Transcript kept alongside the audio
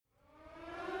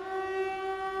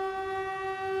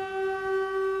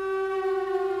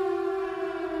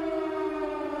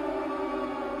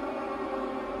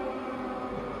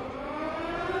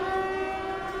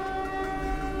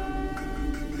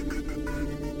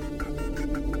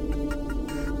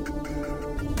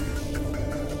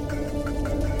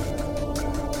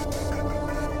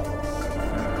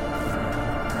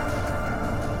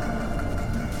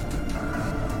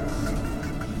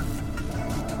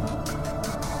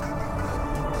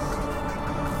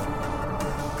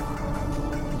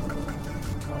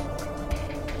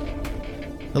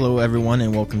Hello everyone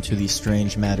and welcome to the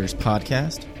Strange Matters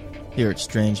podcast. Here at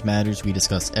Strange Matters we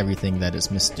discuss everything that is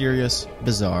mysterious,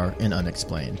 bizarre, and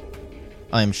unexplained.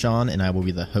 I am Sean and I will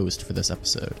be the host for this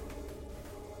episode.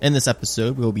 In this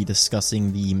episode we will be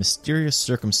discussing the mysterious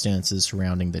circumstances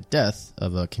surrounding the death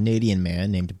of a Canadian man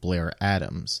named Blair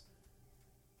Adams.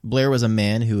 Blair was a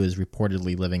man who was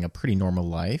reportedly living a pretty normal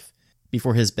life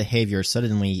before his behavior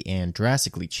suddenly and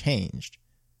drastically changed.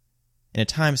 In a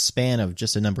time span of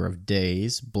just a number of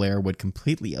days, Blair would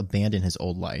completely abandon his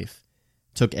old life,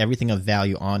 took everything of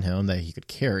value on him that he could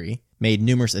carry, made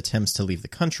numerous attempts to leave the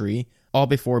country, all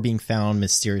before being found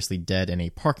mysteriously dead in a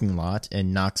parking lot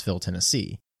in Knoxville,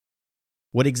 Tennessee.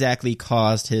 What exactly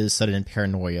caused his sudden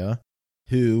paranoia,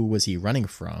 who was he running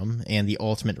from, and the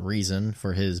ultimate reason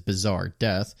for his bizarre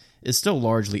death is still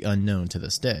largely unknown to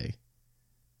this day.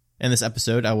 In this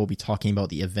episode, I will be talking about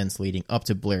the events leading up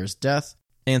to Blair's death,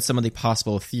 and some of the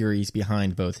possible theories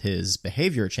behind both his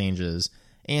behavior changes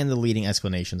and the leading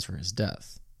explanations for his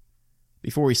death.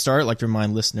 Before we start, I'd like to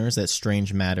remind listeners that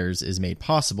Strange Matters is made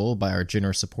possible by our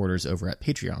generous supporters over at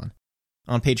Patreon.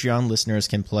 On Patreon, listeners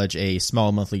can pledge a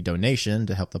small monthly donation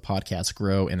to help the podcast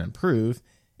grow and improve,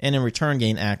 and in return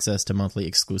gain access to monthly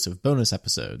exclusive bonus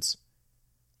episodes.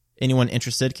 Anyone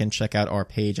interested can check out our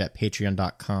page at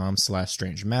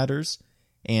patreon.com/strangematters,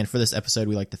 and for this episode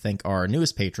we'd like to thank our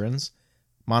newest patrons,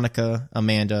 Monica,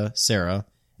 Amanda, Sarah,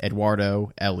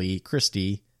 Eduardo, Ellie,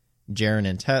 Christy, Jaren,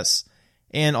 and Tess,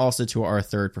 and also to our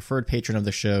third preferred patron of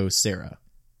the show, Sarah.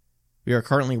 We are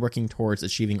currently working towards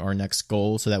achieving our next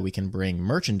goal so that we can bring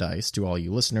merchandise to all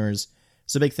you listeners,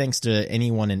 so big thanks to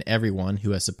anyone and everyone who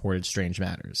has supported Strange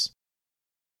Matters.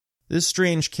 This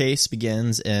strange case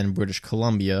begins in British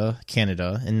Columbia,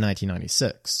 Canada, in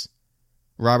 1996.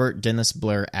 Robert Dennis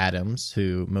Blair Adams,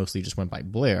 who mostly just went by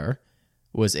Blair,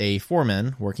 was a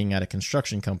foreman working at a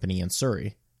construction company in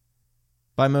Surrey.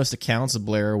 By most accounts,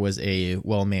 Blair was a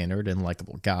well-mannered and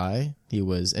likable guy. He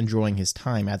was enjoying his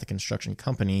time at the construction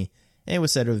company and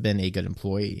was said to have been a good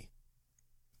employee.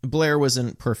 Blair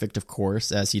wasn't perfect, of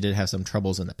course, as he did have some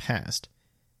troubles in the past.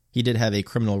 He did have a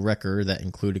criminal record that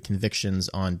included convictions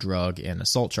on drug and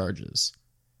assault charges.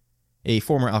 A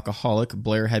former alcoholic,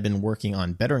 Blair had been working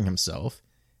on bettering himself,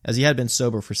 as he had been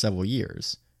sober for several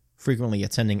years, frequently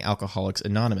attending Alcoholics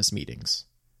Anonymous meetings.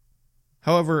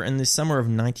 However, in the summer of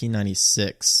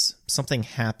 1996, something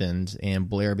happened and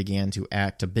Blair began to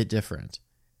act a bit different.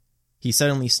 He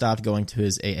suddenly stopped going to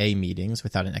his AA meetings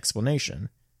without an explanation.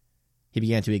 He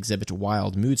began to exhibit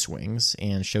wild mood swings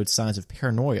and showed signs of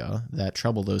paranoia that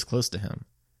troubled those close to him.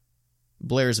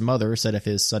 Blair's mother said of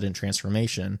his sudden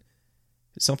transformation,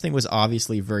 "Something was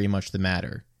obviously very much the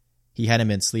matter. He hadn't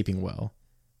been sleeping well.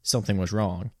 Something was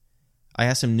wrong. I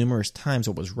asked him numerous times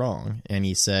what was wrong, and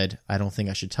he said, 'I don't think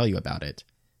I should tell you about it,'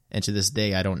 and to this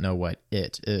day I don't know what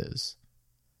it is."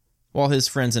 While his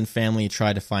friends and family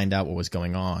tried to find out what was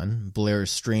going on,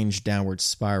 Blair's strange downward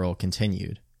spiral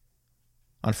continued.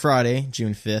 On Friday,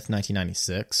 June 5th,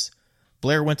 1996,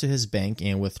 Blair went to his bank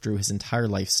and withdrew his entire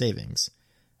life savings,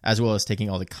 as well as taking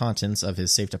all the contents of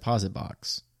his safe deposit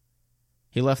box.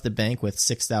 He left the bank with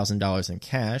 $6,000 in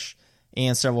cash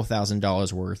and several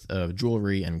 $1,000s worth of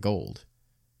jewelry and gold.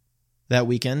 That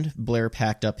weekend, Blair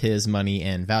packed up his money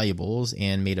and valuables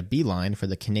and made a beeline for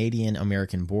the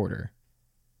Canadian-American border.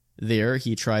 There,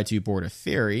 he tried to board a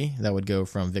ferry that would go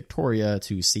from Victoria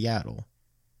to Seattle.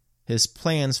 His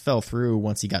plans fell through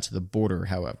once he got to the border,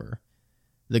 however.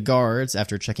 The guards,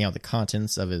 after checking out the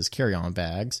contents of his carry-on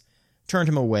bags, turned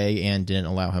him away and didn't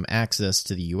allow him access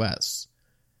to the U.S.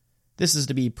 This is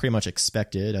to be pretty much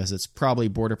expected, as it's probably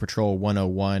Border Patrol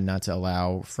 101 not to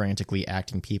allow frantically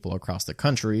acting people across the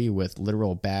country with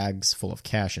literal bags full of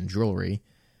cash and jewelry,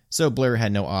 so Blair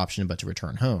had no option but to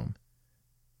return home.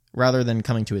 Rather than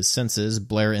coming to his senses,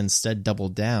 Blair instead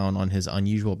doubled down on his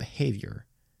unusual behavior.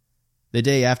 The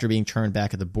day after being turned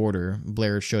back at the border,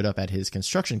 Blair showed up at his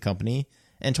construction company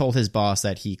and told his boss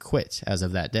that he quit as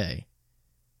of that day.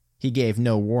 He gave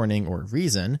no warning or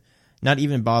reason, not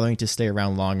even bothering to stay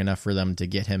around long enough for them to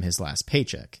get him his last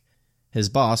paycheck. His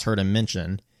boss heard him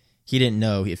mention he didn't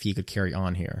know if he could carry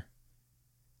on here.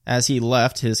 As he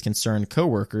left, his concerned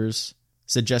coworkers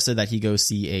suggested that he go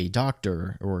see a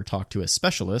doctor or talk to a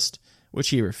specialist, which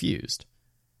he refused.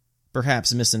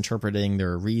 Perhaps misinterpreting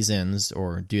their reasons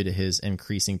or due to his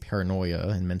increasing paranoia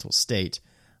and mental state,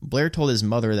 Blair told his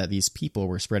mother that these people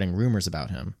were spreading rumors about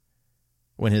him.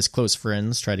 When his close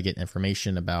friends tried to get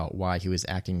information about why he was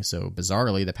acting so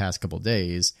bizarrely the past couple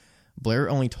days, Blair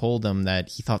only told them that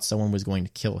he thought someone was going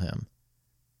to kill him.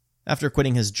 After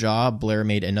quitting his job, Blair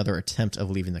made another attempt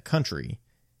of leaving the country.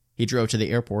 He drove to the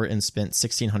airport and spent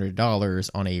 $1,600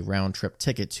 on a round-trip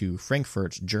ticket to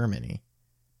Frankfurt, Germany.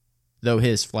 Though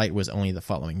his flight was only the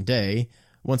following day,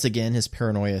 once again his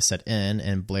paranoia set in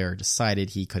and Blair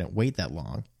decided he couldn't wait that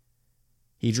long.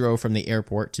 He drove from the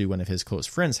airport to one of his close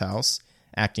friends' house,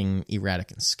 acting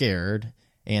erratic and scared,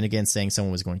 and again saying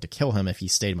someone was going to kill him if he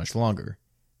stayed much longer.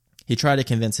 He tried to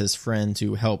convince his friend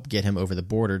to help get him over the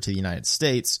border to the United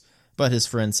States, but his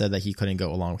friend said that he couldn't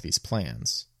go along with these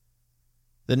plans.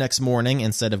 The next morning,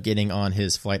 instead of getting on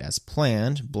his flight as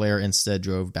planned, Blair instead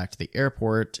drove back to the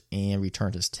airport and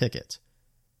returned his ticket.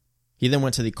 He then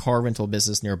went to the car rental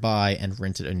business nearby and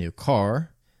rented a new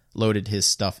car, loaded his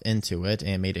stuff into it,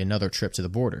 and made another trip to the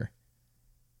border.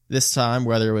 This time,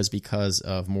 whether it was because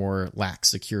of more lax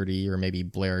security or maybe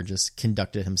Blair just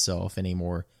conducted himself in a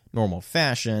more normal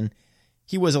fashion,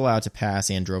 he was allowed to pass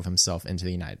and drove himself into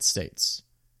the United States.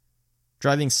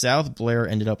 Driving south, Blair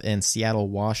ended up in Seattle,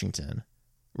 Washington.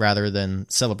 Rather than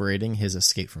celebrating his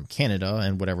escape from Canada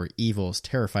and whatever evils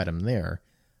terrified him there,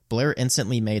 Blair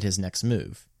instantly made his next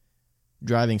move.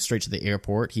 Driving straight to the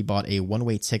airport, he bought a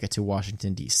one-way ticket to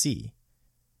Washington, D.C.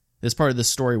 This part of the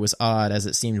story was odd as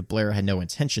it seemed Blair had no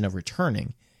intention of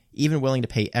returning, even willing to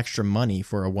pay extra money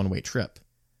for a one-way trip.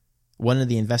 One of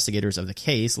the investigators of the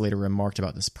case later remarked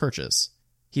about this purchase.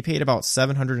 He paid about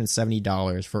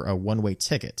 $770 for a one-way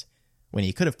ticket, when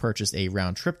he could have purchased a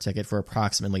round-trip ticket for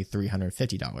approximately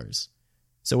 $350.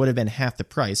 So it would have been half the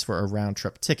price for a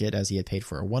round-trip ticket as he had paid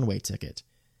for a one-way ticket.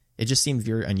 It just seemed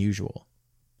very unusual.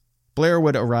 Blair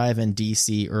would arrive in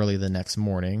D.C. early the next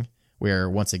morning, where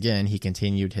once again he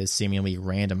continued his seemingly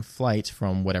random flight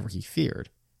from whatever he feared.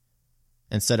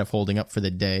 Instead of holding up for the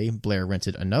day, Blair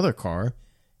rented another car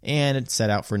and set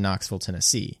out for Knoxville,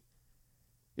 Tennessee.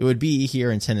 It would be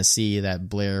here in Tennessee that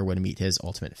Blair would meet his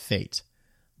ultimate fate.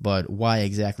 But why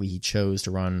exactly he chose to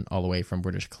run all the way from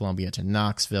British Columbia to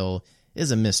Knoxville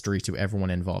is a mystery to everyone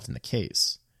involved in the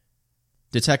case.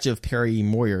 Detective Perry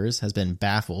Moyers has been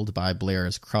baffled by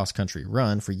Blair's cross-country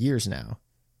run for years now.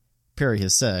 Perry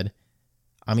has said,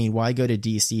 "I mean, why go to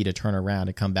D.C. to turn around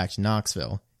and come back to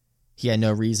Knoxville? He had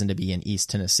no reason to be in East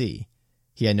Tennessee.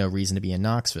 He had no reason to be in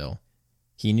Knoxville.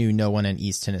 He knew no one in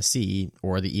East Tennessee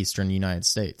or the eastern United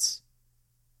States."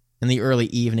 In the early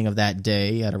evening of that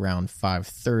day, at around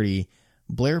 5:30,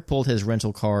 Blair pulled his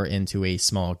rental car into a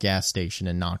small gas station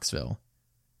in Knoxville.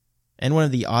 And one of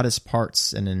the oddest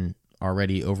parts in an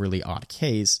already overly odd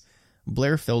case,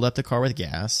 Blair filled up the car with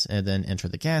gas and then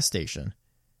entered the gas station.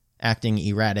 Acting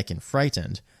erratic and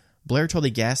frightened, Blair told the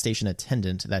gas station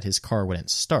attendant that his car wouldn't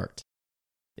start.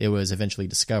 It was eventually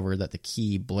discovered that the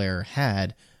key Blair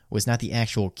had was not the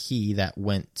actual key that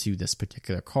went to this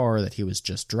particular car that he was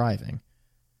just driving.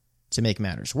 To make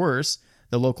matters worse,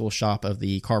 the local shop of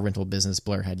the car rental business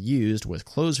Blair had used was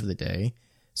closed for the day,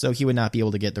 so he would not be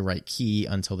able to get the right key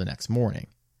until the next morning.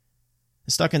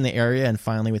 Stuck in the area and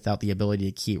finally without the ability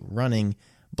to keep running,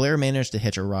 Blair managed to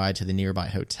hitch a ride to the nearby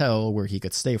hotel where he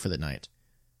could stay for the night.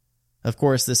 Of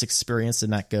course, this experience did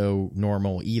not go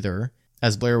normal either,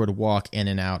 as Blair would walk in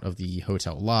and out of the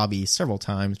hotel lobby several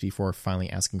times before finally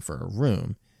asking for a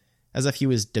room, as if he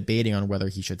was debating on whether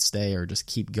he should stay or just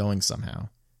keep going somehow.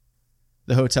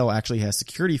 The hotel actually has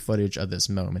security footage of this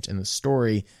moment in the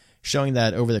story, showing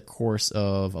that over the course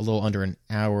of a little under an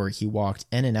hour, he walked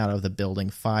in and out of the building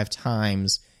 5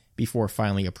 times before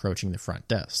finally approaching the front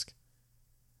desk.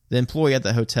 The employee at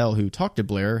the hotel who talked to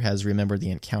Blair has remembered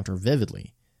the encounter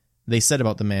vividly. They said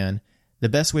about the man, the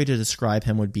best way to describe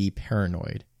him would be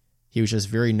paranoid. He was just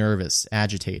very nervous,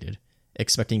 agitated,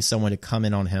 expecting someone to come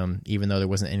in on him even though there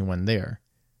wasn't anyone there.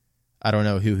 I don't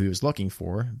know who he was looking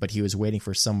for, but he was waiting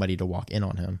for somebody to walk in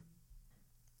on him.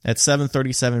 At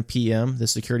 7:37 p.m., the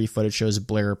security footage shows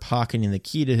Blair pocketing the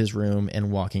key to his room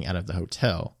and walking out of the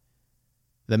hotel.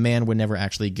 The man would never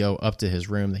actually go up to his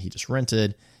room that he just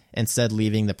rented, instead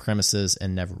leaving the premises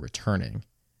and never returning.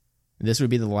 This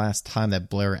would be the last time that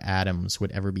Blair Adams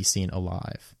would ever be seen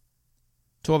alive.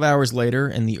 12 hours later,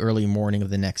 in the early morning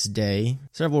of the next day,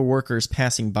 several workers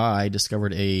passing by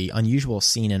discovered an unusual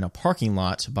scene in a parking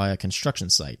lot by a construction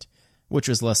site, which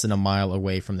was less than a mile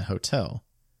away from the hotel.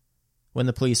 When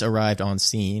the police arrived on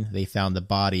scene, they found the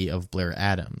body of Blair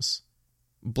Adams.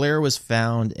 Blair was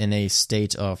found in a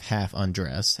state of half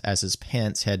undress, as his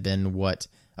pants had been what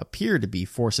appeared to be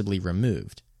forcibly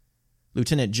removed.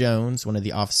 Lieutenant Jones, one of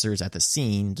the officers at the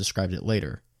scene, described it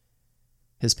later.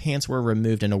 His pants were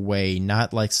removed in a way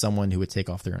not like someone who would take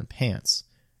off their own pants,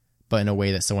 but in a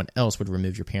way that someone else would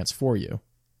remove your pants for you.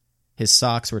 His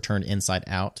socks were turned inside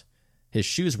out, his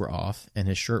shoes were off, and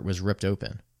his shirt was ripped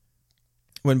open.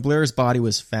 When Blair's body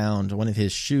was found, one of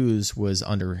his shoes was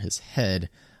under his head,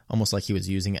 almost like he was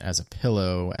using it as a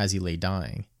pillow as he lay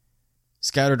dying.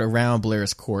 Scattered around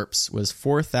Blair's corpse was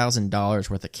 $4,000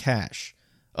 worth of cash,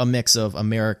 a mix of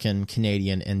American,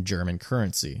 Canadian, and German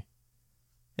currency.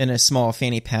 In a small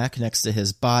fanny pack next to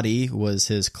his body was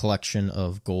his collection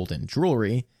of gold and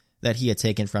jewelry that he had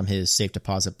taken from his safe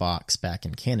deposit box back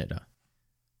in Canada.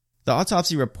 The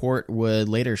autopsy report would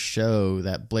later show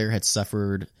that Blair had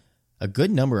suffered a good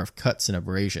number of cuts and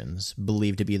abrasions,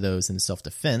 believed to be those in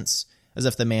self-defense, as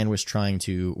if the man was trying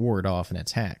to ward off an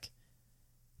attack.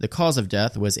 The cause of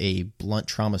death was a blunt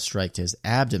trauma strike to his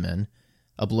abdomen,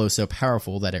 a blow so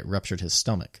powerful that it ruptured his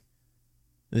stomach.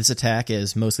 This attack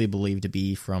is mostly believed to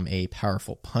be from a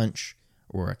powerful punch,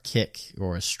 or a kick,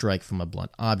 or a strike from a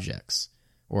blunt objects,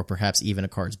 or perhaps even a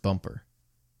car's bumper.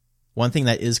 One thing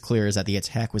that is clear is that the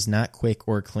attack was not quick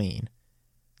or clean.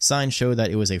 Signs show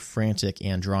that it was a frantic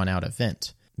and drawn-out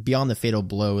event. Beyond the fatal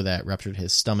blow that ruptured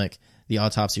his stomach, the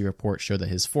autopsy report showed that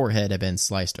his forehead had been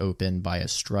sliced open by a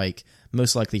strike,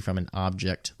 most likely from an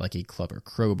object like a club or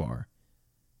crowbar.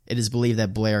 It is believed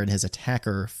that Blair and his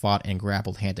attacker fought and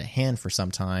grappled hand-to-hand for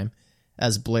some time,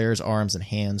 as Blair's arms and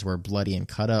hands were bloody and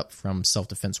cut up from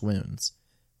self-defense wounds,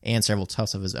 and several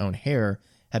tufts of his own hair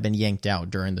had been yanked out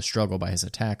during the struggle by his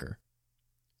attacker.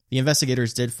 The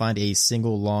investigators did find a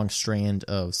single long strand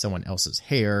of someone else's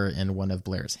hair in one of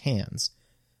Blair's hands,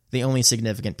 the only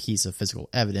significant piece of physical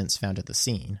evidence found at the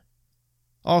scene.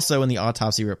 Also, in the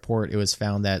autopsy report, it was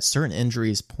found that certain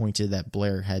injuries pointed that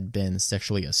Blair had been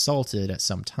sexually assaulted at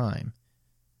some time.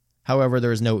 However, there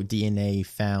was no DNA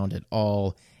found at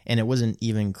all, and it wasn't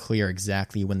even clear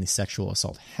exactly when the sexual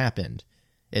assault happened.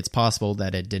 It's possible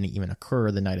that it didn't even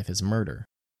occur the night of his murder.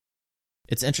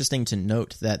 It's interesting to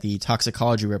note that the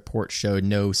toxicology report showed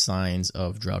no signs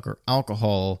of drug or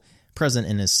alcohol present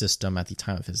in his system at the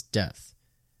time of his death.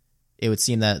 It would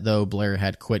seem that though Blair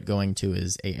had quit going to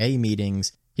his AA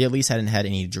meetings, he at least hadn't had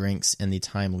any drinks in the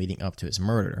time leading up to his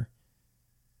murder.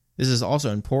 This is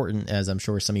also important, as I'm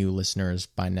sure some of you listeners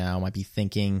by now might be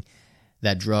thinking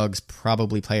that drugs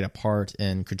probably played a part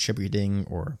in contributing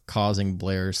or causing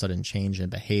Blair's sudden change in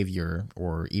behavior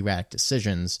or erratic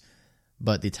decisions,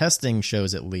 but the testing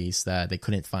shows at least that they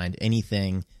couldn't find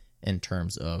anything in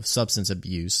terms of substance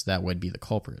abuse that would be the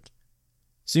culprit.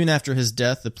 Soon after his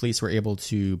death, the police were able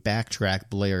to backtrack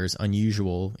Blair's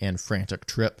unusual and frantic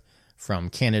trip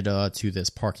from Canada to this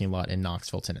parking lot in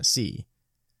Knoxville, Tennessee.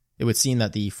 It would seem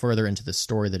that the further into the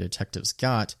story the detectives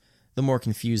got, the more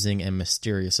confusing and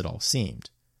mysterious it all seemed.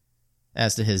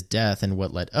 As to his death and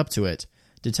what led up to it,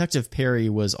 Detective Perry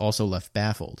was also left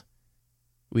baffled.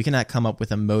 We cannot come up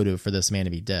with a motive for this man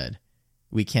to be dead.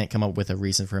 We can't come up with a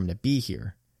reason for him to be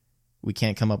here. We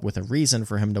can't come up with a reason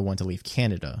for him to want to leave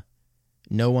Canada.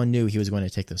 No one knew he was going to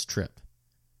take this trip.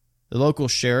 The local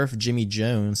sheriff, Jimmy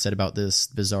Jones, said about this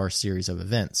bizarre series of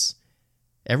events,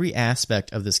 "Every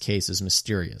aspect of this case is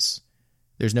mysterious.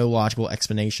 There's no logical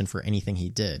explanation for anything he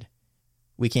did.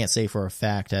 We can't say for a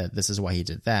fact that this is why he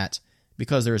did that,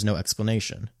 because there is no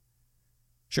explanation."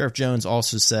 Sheriff Jones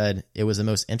also said, "It was the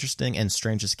most interesting and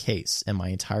strangest case in my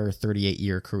entire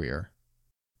 38-year career."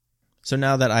 So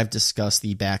now that I've discussed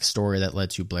the backstory that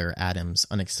led to Blair Adams'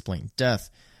 unexplained death,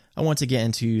 I want to get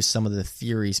into some of the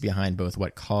theories behind both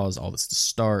what caused all this to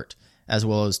start, as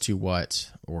well as to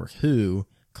what, or who,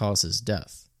 caused his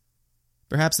death.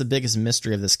 Perhaps the biggest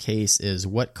mystery of this case is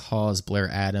what caused Blair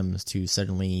Adams to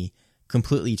suddenly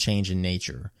completely change in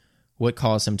nature. What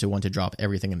caused him to want to drop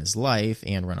everything in his life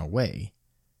and run away?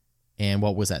 And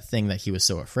what was that thing that he was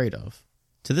so afraid of?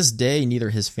 To this day, neither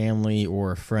his family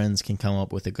or friends can come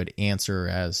up with a good answer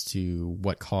as to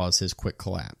what caused his quick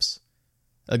collapse.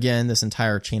 Again, this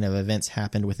entire chain of events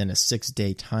happened within a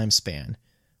 6-day time span,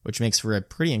 which makes for a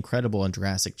pretty incredible and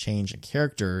drastic change in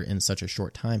character in such a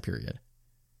short time period.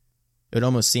 It would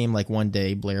almost seem like one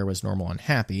day Blair was normal and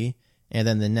happy, and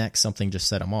then the next something just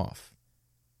set him off.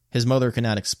 His mother could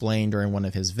not explain during one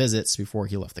of his visits before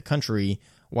he left the country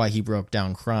why he broke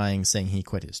down crying saying he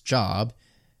quit his job,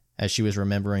 as she was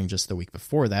remembering just the week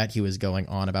before that he was going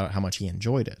on about how much he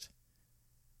enjoyed it.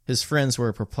 His friends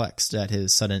were perplexed at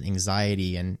his sudden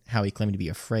anxiety and how he claimed to be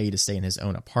afraid to stay in his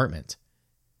own apartment.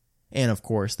 And of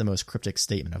course, the most cryptic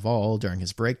statement of all during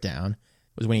his breakdown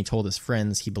was when he told his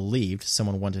friends he believed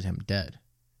someone wanted him dead.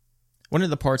 One of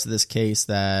the parts of this case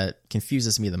that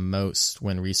confuses me the most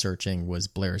when researching was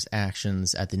Blair's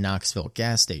actions at the Knoxville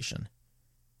gas station.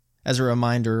 As a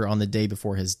reminder, on the day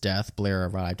before his death, Blair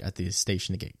arrived at the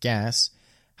station to get gas.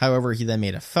 However, he then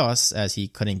made a fuss as he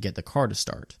couldn't get the car to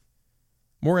start.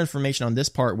 More information on this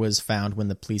part was found when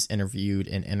the police interviewed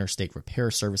an interstate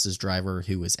repair services driver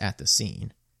who was at the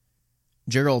scene.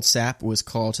 Gerald Sapp was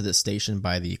called to the station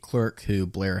by the clerk who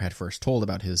Blair had first told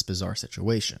about his bizarre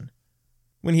situation.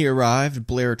 When he arrived,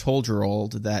 Blair told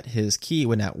Gerald that his key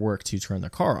would not work to turn the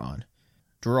car on.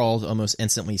 Gerald almost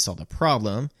instantly saw the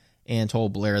problem and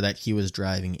told Blair that he was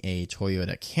driving a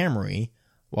Toyota Camry,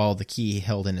 while the key he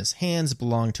held in his hands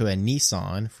belonged to a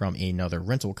Nissan from another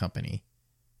rental company.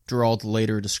 Gerald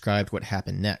later described what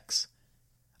happened next.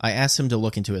 I asked him to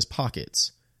look into his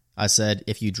pockets. I said,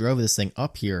 if you drove this thing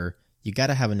up here, you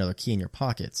gotta have another key in your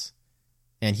pockets.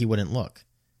 And he wouldn't look.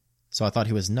 So I thought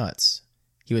he was nuts.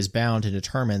 He was bound to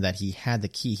determine that he had the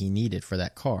key he needed for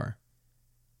that car.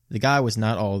 The guy was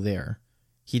not all there.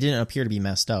 He didn't appear to be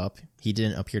messed up. He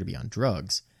didn't appear to be on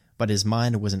drugs. But his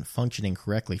mind wasn't functioning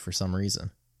correctly for some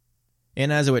reason.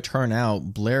 And as it would turn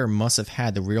out, Blair must have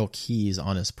had the real keys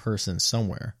on his person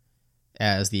somewhere,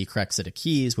 as the correct set of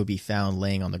keys would be found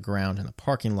laying on the ground in the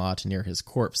parking lot near his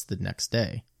corpse the next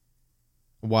day.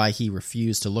 Why he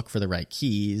refused to look for the right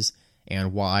keys,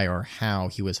 and why or how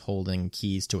he was holding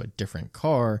keys to a different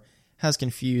car, has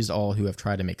confused all who have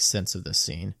tried to make sense of this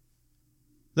scene.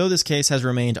 Though this case has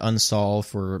remained unsolved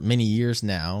for many years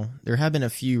now, there have been a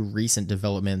few recent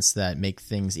developments that make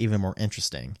things even more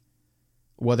interesting.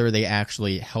 Whether they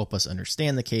actually help us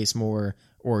understand the case more,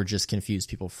 or just confuse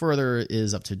people further,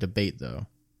 is up to debate though.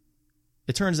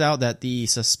 It turns out that the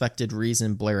suspected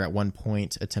reason Blair at one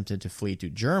point attempted to flee to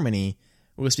Germany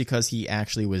was because he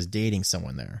actually was dating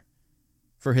someone there.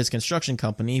 For his construction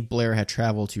company, Blair had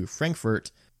traveled to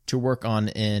Frankfurt to work on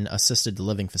an assisted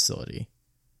living facility.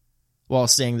 While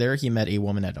staying there, he met a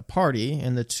woman at a party,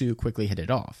 and the two quickly hit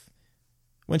it off.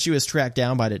 When she was tracked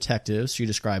down by detectives, she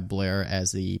described Blair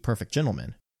as the perfect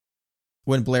gentleman.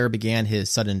 When Blair began his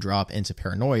sudden drop into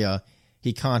paranoia,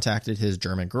 he contacted his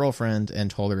German girlfriend and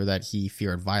told her that he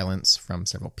feared violence from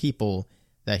several people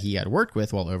that he had worked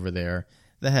with while over there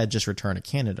that had just returned to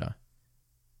Canada.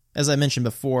 As I mentioned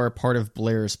before, part of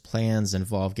Blair's plans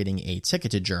involved getting a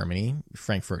ticket to Germany,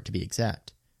 Frankfurt to be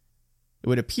exact. It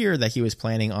would appear that he was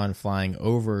planning on flying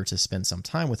over to spend some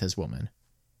time with his woman.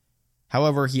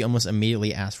 However, he almost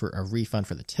immediately asked for a refund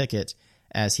for the ticket,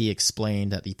 as he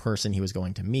explained that the person he was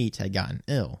going to meet had gotten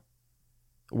ill.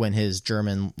 When his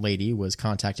German lady was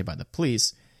contacted by the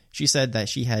police, she said that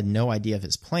she had no idea of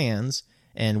his plans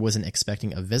and wasn't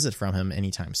expecting a visit from him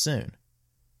anytime soon.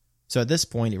 So at this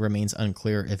point, it remains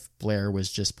unclear if Blair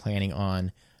was just planning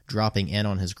on dropping in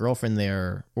on his girlfriend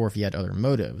there, or if he had other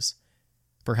motives.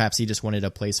 Perhaps he just wanted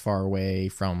a place far away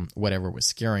from whatever was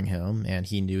scaring him, and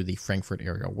he knew the Frankfurt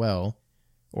area well,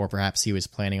 or perhaps he was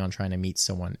planning on trying to meet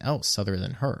someone else other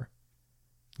than her.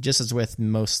 Just as with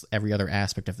most every other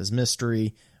aspect of this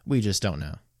mystery, we just don't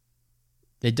know.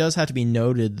 It does have to be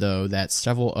noted, though, that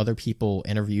several other people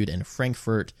interviewed in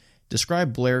Frankfurt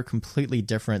described Blair completely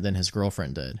different than his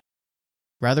girlfriend did.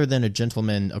 Rather than a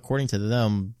gentleman, according to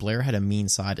them, Blair had a mean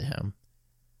side to him.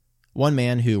 One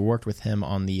man who worked with him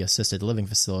on the assisted living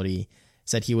facility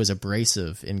said he was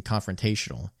abrasive and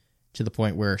confrontational, to the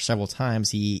point where several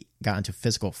times he got into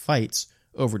physical fights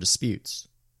over disputes.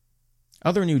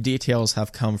 Other new details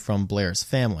have come from Blair's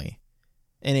family.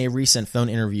 In a recent phone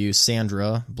interview,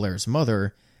 Sandra, Blair's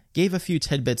mother, gave a few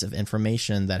tidbits of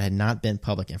information that had not been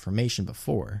public information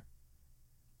before.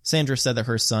 Sandra said that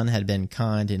her son had been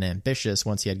kind and ambitious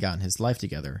once he had gotten his life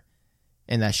together,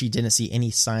 and that she didn't see any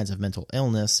signs of mental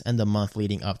illness in the month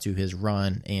leading up to his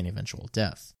run and eventual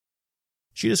death.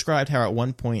 She described how at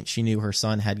one point she knew her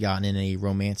son had gotten in a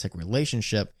romantic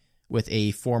relationship with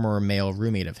a former male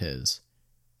roommate of his.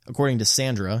 According to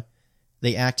Sandra,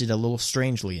 they acted a little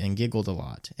strangely and giggled a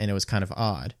lot, and it was kind of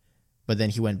odd, but then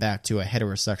he went back to a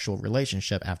heterosexual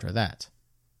relationship after that.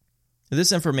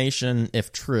 This information,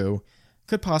 if true,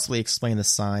 could possibly explain the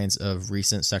signs of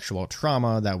recent sexual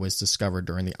trauma that was discovered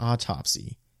during the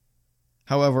autopsy.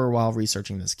 However, while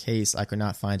researching this case, I could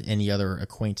not find any other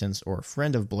acquaintance or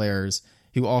friend of Blair's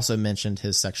who also mentioned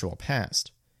his sexual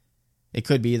past. It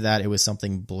could be that it was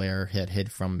something Blair had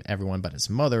hid from everyone but his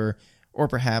mother, or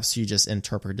perhaps she just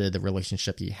interpreted the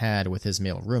relationship he had with his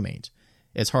male roommate.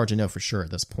 It's hard to know for sure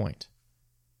at this point.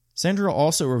 Sandra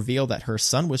also revealed that her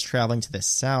son was traveling to the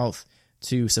south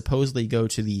to supposedly go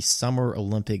to the Summer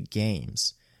Olympic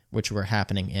Games, which were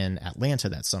happening in Atlanta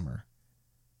that summer.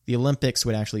 The Olympics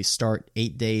would actually start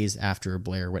 8 days after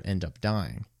Blair would end up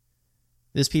dying.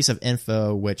 This piece of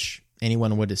info, which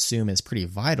anyone would assume is pretty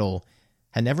vital,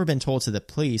 had never been told to the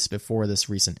police before this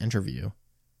recent interview.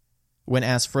 When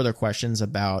asked further questions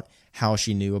about how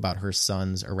she knew about her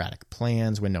son's erratic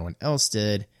plans when no one else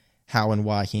did, how and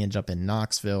why he ended up in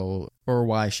Knoxville, or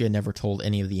why she had never told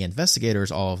any of the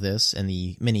investigators all of this in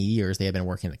the many years they had been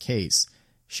working the case,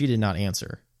 she did not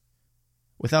answer.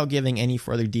 Without giving any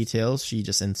further details, she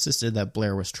just insisted that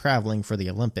Blair was traveling for the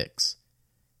Olympics.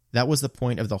 That was the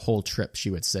point of the whole trip, she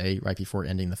would say, right before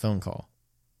ending the phone call.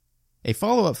 A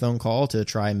follow-up phone call to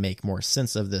try and make more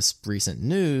sense of this recent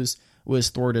news was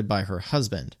thwarted by her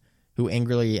husband, who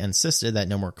angrily insisted that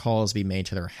no more calls be made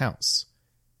to their house.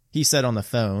 He said on the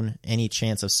phone, any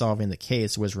chance of solving the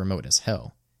case was remote as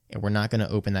hell, and we're not going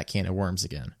to open that can of worms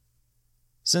again.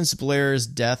 Since Blair's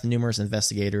death, numerous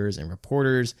investigators and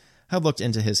reporters have looked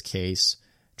into his case,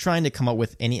 trying to come up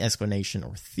with any explanation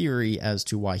or theory as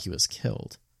to why he was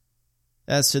killed.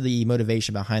 As to the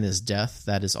motivation behind his death,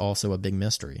 that is also a big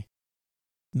mystery.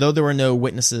 Though there were no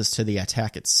witnesses to the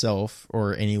attack itself,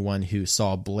 or anyone who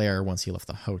saw Blair once he left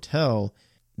the hotel,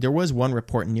 there was one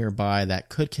report nearby that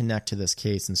could connect to this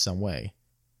case in some way.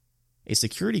 A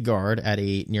security guard at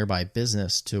a nearby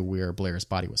business to where Blair's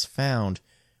body was found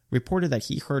reported that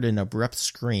he heard an abrupt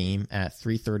scream at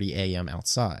 3:30 a.m.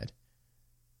 outside.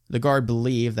 The guard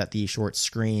believed that the short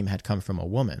scream had come from a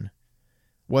woman.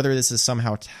 Whether this is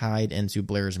somehow tied into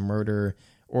Blair's murder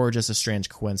or just a strange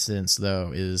coincidence,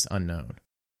 though, is unknown.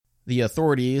 The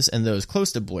authorities and those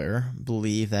close to Blair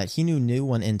believe that he knew no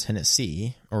one in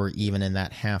Tennessee, or even in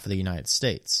that half of the United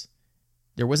States.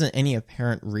 There wasn't any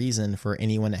apparent reason for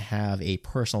anyone to have a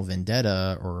personal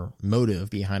vendetta or motive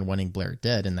behind wanting Blair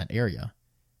dead in that area.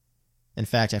 In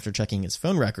fact, after checking his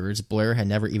phone records, Blair had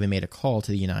never even made a call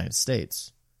to the United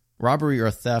States. Robbery or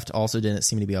theft also didn't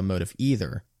seem to be a motive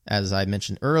either. As I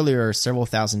mentioned earlier, several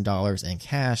 $1,000s in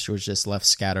cash was just left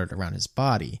scattered around his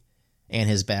body, and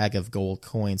his bag of gold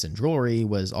coins and jewelry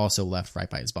was also left right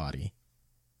by his body.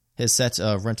 His set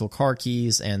of rental car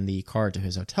keys and the card to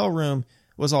his hotel room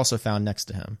was also found next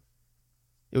to him.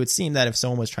 It would seem that if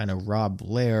someone was trying to rob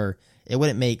Blair, it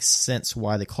wouldn't make sense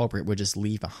why the culprit would just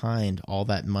leave behind all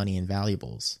that money and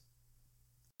valuables.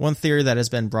 One theory that has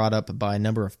been brought up by a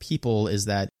number of people is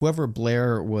that whoever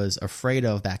Blair was afraid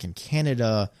of back in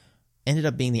Canada ended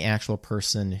up being the actual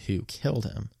person who killed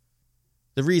him.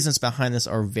 The reasons behind this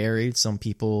are varied. Some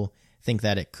people think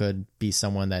that it could be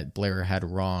someone that Blair had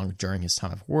wronged during his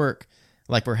time of work,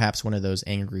 like perhaps one of those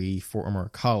angry former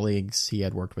colleagues he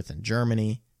had worked with in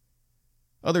Germany.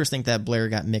 Others think that Blair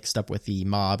got mixed up with the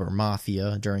mob or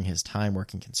mafia during his time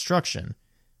working construction,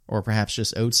 or perhaps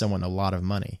just owed someone a lot of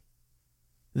money.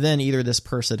 Then either this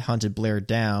person hunted Blair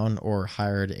down or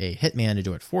hired a hitman to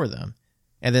do it for them,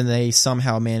 and then they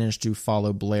somehow managed to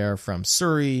follow Blair from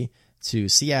Surrey to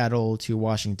Seattle to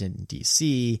Washington,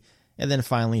 D.C., and then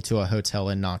finally to a hotel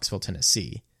in Knoxville,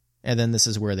 Tennessee, and then this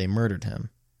is where they murdered him.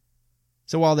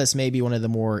 So while this may be one of the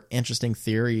more interesting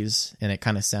theories, and it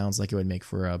kind of sounds like it would make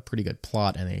for a pretty good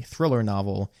plot in a thriller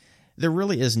novel, there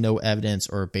really is no evidence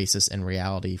or basis in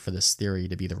reality for this theory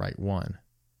to be the right one.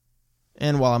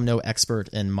 And while I'm no expert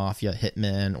in mafia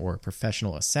hitmen or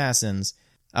professional assassins,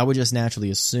 I would just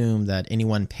naturally assume that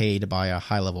anyone paid by a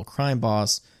high-level crime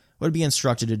boss would be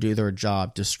instructed to do their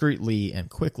job discreetly and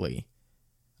quickly.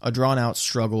 A drawn-out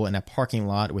struggle in a parking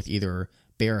lot with either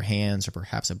bare hands or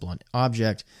perhaps a blunt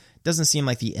object doesn't seem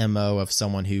like the MO of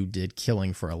someone who did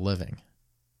killing for a living.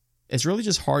 It's really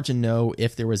just hard to know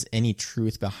if there was any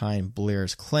truth behind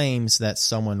Blair's claims that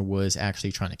someone was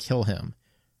actually trying to kill him,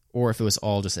 or if it was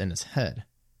all just in his head.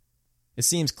 It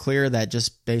seems clear that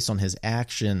just based on his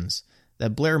actions,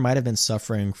 that Blair might have been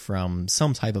suffering from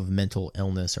some type of mental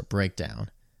illness or breakdown,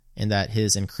 and that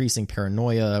his increasing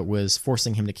paranoia was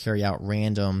forcing him to carry out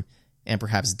random and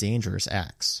perhaps dangerous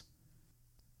acts.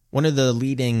 One of the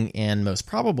leading and most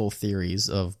probable theories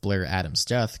of Blair Adams'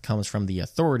 death comes from the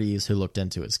authorities who looked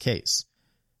into his case,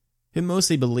 who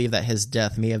mostly believe that his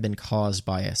death may have been caused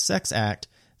by a sex act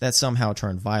that somehow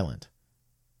turned violent.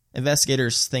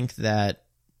 Investigators think that,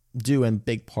 due in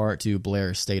big part to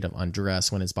Blair's state of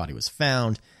undress when his body was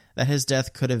found, that his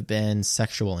death could have been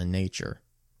sexual in nature.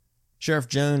 Sheriff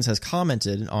Jones has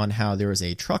commented on how there was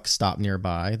a truck stop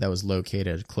nearby that was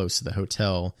located close to the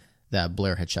hotel that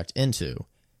Blair had checked into,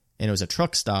 and it was a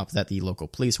truck stop that the local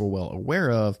police were well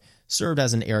aware of served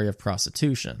as an area of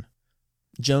prostitution.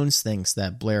 Jones thinks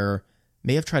that Blair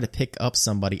may have tried to pick up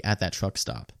somebody at that truck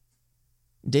stop.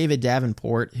 David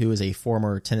Davenport, who is a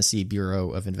former Tennessee Bureau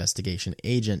of Investigation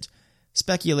agent,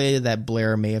 speculated that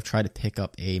Blair may have tried to pick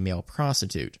up a male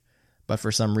prostitute, but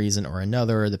for some reason or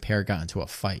another, the pair got into a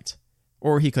fight.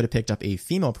 Or he could have picked up a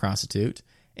female prostitute,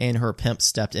 and her pimp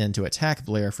stepped in to attack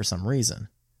Blair for some reason.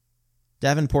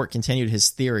 Davenport continued his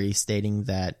theory, stating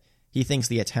that he thinks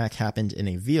the attack happened in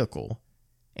a vehicle,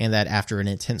 and that after an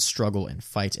intense struggle and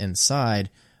fight inside,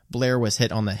 Blair was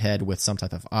hit on the head with some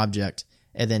type of object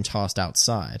and then tossed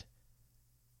outside.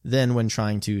 Then, when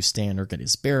trying to stand or get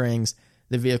his bearings,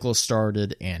 the vehicle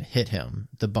started and hit him,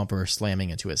 the bumper slamming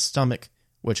into his stomach,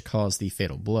 which caused the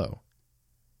fatal blow.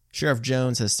 Sheriff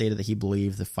Jones has stated that he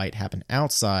believed the fight happened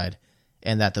outside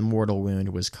and that the mortal wound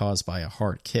was caused by a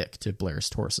hard kick to Blair's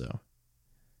torso.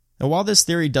 Now, while this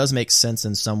theory does make sense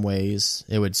in some ways,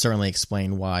 it would certainly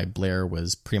explain why Blair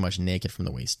was pretty much naked from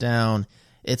the waist down,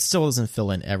 it still doesn't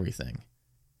fill in everything.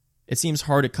 It seems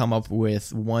hard to come up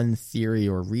with one theory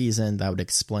or reason that would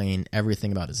explain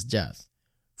everything about his death,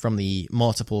 from the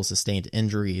multiple sustained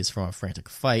injuries from a frantic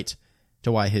fight,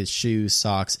 to why his shoes,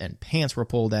 socks, and pants were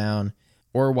pulled down,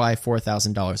 or why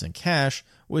 $4,000 in cash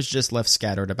was just left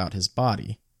scattered about his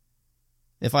body.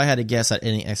 If I had to guess at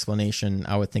any explanation,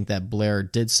 I would think that Blair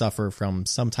did suffer from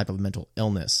some type of mental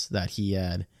illness that he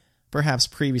had perhaps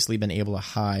previously been able to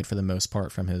hide for the most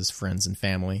part from his friends and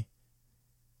family.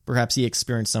 Perhaps he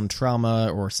experienced some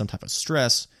trauma or some type of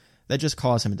stress that just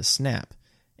caused him to snap,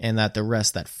 and that the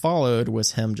rest that followed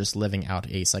was him just living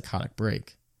out a psychotic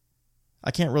break.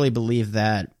 I can't really believe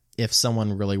that if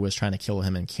someone really was trying to kill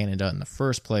him in Canada in the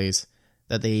first place,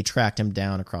 that they tracked him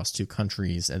down across 2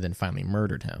 countries and then finally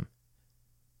murdered him.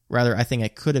 Rather, I think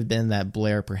it could have been that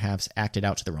Blair perhaps acted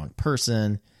out to the wrong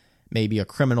person, maybe a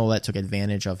criminal that took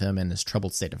advantage of him in his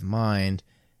troubled state of mind,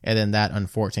 and then that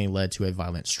unfortunately led to a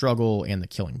violent struggle and the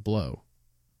killing blow.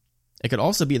 It could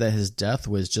also be that his death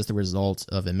was just the result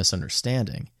of a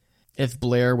misunderstanding. If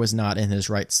Blair was not in his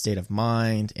right state of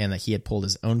mind and that he had pulled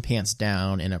his own pants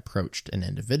down and approached an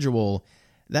individual,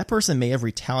 that person may have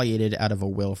retaliated out of a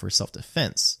will for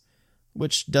self-defense,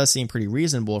 which does seem pretty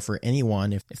reasonable for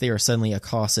anyone if they are suddenly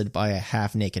accosted by a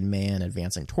half-naked man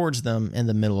advancing towards them in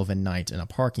the middle of a night in a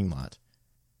parking lot.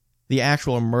 The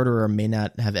actual murderer may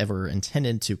not have ever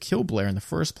intended to kill Blair in the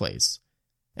first place,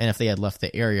 and if they had left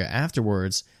the area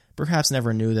afterwards, perhaps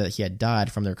never knew that he had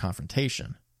died from their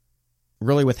confrontation.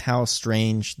 Really, with how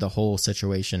strange the whole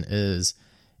situation is,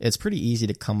 it's pretty easy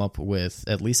to come up with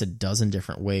at least a dozen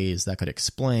different ways that could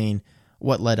explain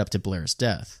what led up to Blair's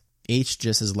death, each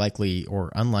just as likely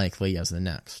or unlikely as the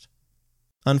next.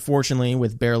 Unfortunately,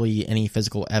 with barely any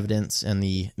physical evidence and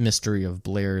the mystery of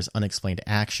Blair's unexplained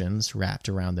actions wrapped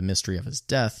around the mystery of his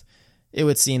death, it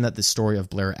would seem that the story of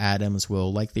Blair Adams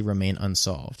will likely remain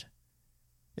unsolved.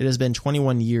 It has been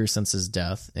 21 years since his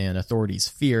death, and authorities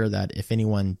fear that if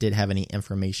anyone did have any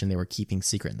information they were keeping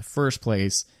secret in the first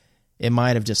place, it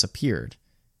might have disappeared,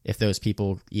 if those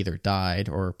people either died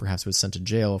or perhaps was sent to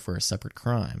jail for a separate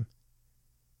crime.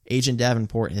 Agent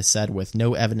Davenport has said with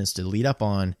no evidence to lead up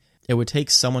on, it would take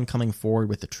someone coming forward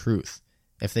with the truth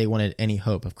if they wanted any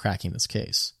hope of cracking this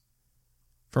case.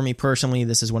 For me personally,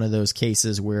 this is one of those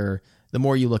cases where the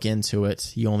more you look into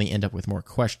it, you only end up with more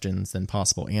questions than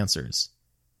possible answers.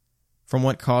 From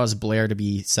what caused Blair to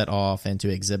be set off and to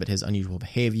exhibit his unusual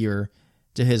behavior,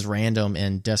 to his random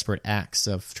and desperate acts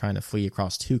of trying to flee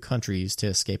across 2 countries to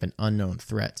escape an unknown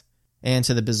threat, and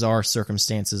to the bizarre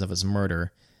circumstances of his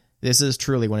murder, this is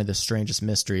truly one of the strangest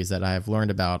mysteries that I have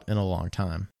learned about in a long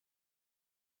time.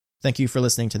 Thank you for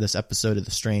listening to this episode of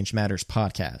the Strange Matters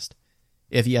podcast.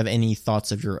 If you have any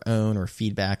thoughts of your own or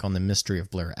feedback on the mystery of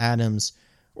Blair Adams,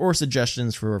 or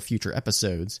suggestions for future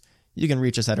episodes, you can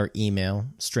reach us at our email,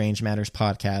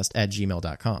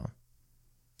 strangematterspodcast@gmail.com.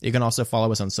 You can also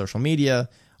follow us on social media,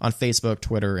 on Facebook,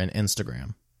 Twitter, and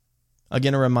Instagram.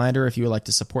 Again, a reminder, if you would like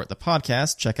to support the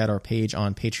podcast, check out our page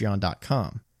on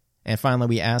patreon.com. And finally,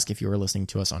 we ask if you are listening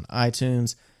to us on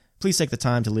iTunes, please take the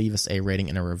time to leave us a rating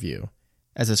and a review,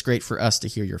 as it's great for us to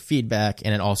hear your feedback,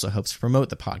 and it also helps promote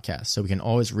the podcast so we can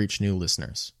always reach new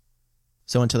listeners.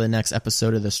 So until the next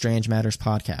episode of the Strange Matters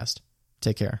podcast,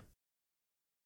 take care.